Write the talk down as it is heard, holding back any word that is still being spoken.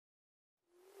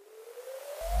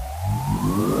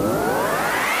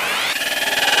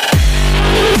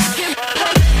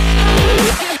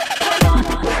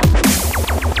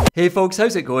Hey folks,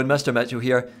 how's it going? Mr. Mitchell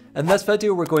here. In this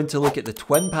video we're going to look at the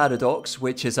twin paradox,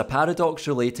 which is a paradox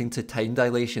relating to time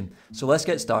dilation. So let's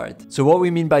get started. So what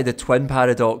we mean by the twin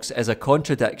paradox is a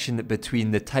contradiction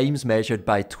between the times measured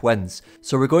by twins.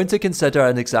 So we're going to consider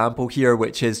an example here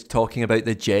which is talking about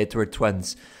the Jedward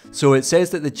twins. So it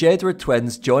says that the Jedward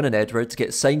twins, John and Edward,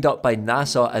 get signed up by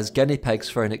NASA as guinea pigs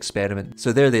for an experiment.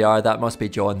 So there they are, that must be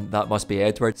John, that must be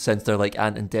Edward, since they're like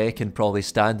Ant and Dec and probably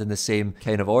stand in the same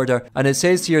kind of order. And it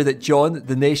says here that John,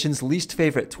 the nation's least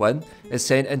favourite twin, is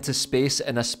sent into space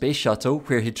in a space shuttle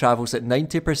where he travels at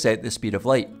 90% the speed of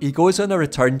light. He goes on a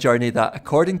return journey that,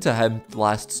 according to him,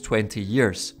 lasts 20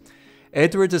 years.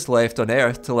 Edward is left on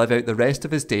Earth to live out the rest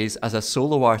of his days as a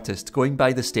solo artist going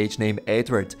by the stage name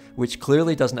Edward, which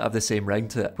clearly doesn't have the same ring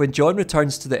to it. When John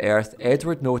returns to the Earth,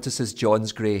 Edward notices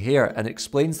John's grey hair and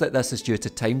explains that this is due to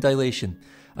time dilation.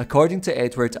 According to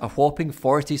Edward, a whopping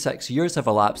 46 years have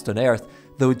elapsed on Earth,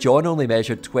 though John only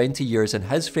measured 20 years in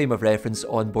his frame of reference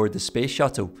on board the space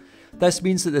shuttle. This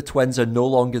means that the twins are no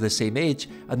longer the same age,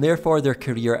 and therefore their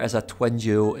career as a twin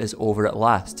duo is over at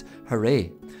last.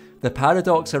 Hooray! The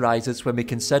paradox arises when we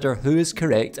consider who is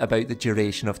correct about the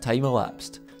duration of time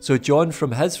elapsed. So John,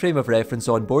 from his frame of reference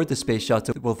on board the space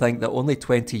shuttle, will think that only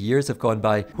 20 years have gone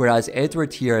by, whereas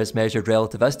Edward here has measured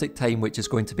relativistic time, which is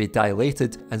going to be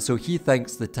dilated, and so he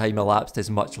thinks the time elapsed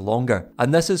is much longer.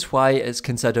 And this is why it's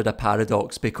considered a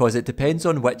paradox, because it depends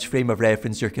on which frame of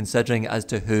reference you're considering as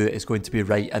to who is going to be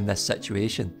right in this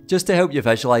situation. Just to help you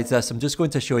visualize this, I'm just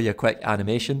going to show you a quick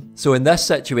animation. So in this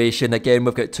situation, again,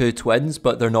 we've got two twins,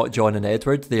 but they're not John and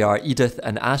Edward, they are Edith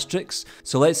and Asterix.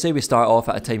 So let's say we start off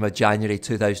at a time of January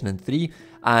 2003,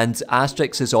 and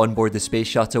Asterix is on board the space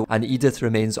shuttle and Edith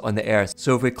remains on the Earth.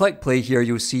 So if we click play here,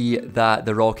 you'll see that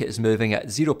the rocket is moving at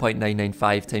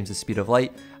 0.995 times the speed of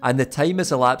light, and the time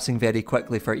is elapsing very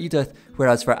quickly for Edith,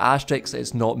 whereas for Asterix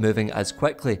it's not moving as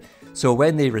quickly. So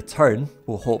when they return,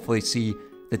 we'll hopefully see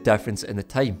the difference in the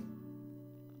time.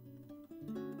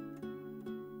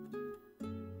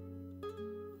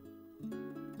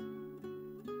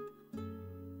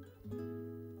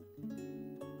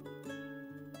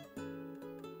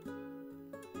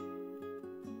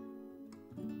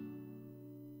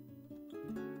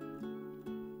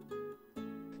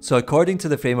 So according to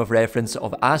the frame of reference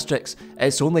of Asterix,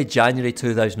 it's only January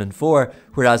 2004,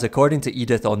 whereas according to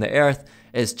Edith on the Earth,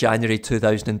 it's January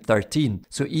 2013.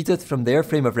 So Edith from their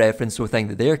frame of reference will think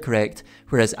that they're correct,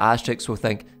 whereas Asterix will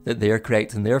think that they're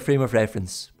correct in their frame of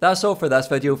reference. That's all for this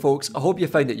video folks, I hope you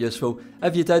found it useful.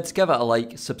 If you did, give it a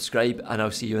like, subscribe, and I'll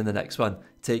see you in the next one.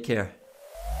 Take care.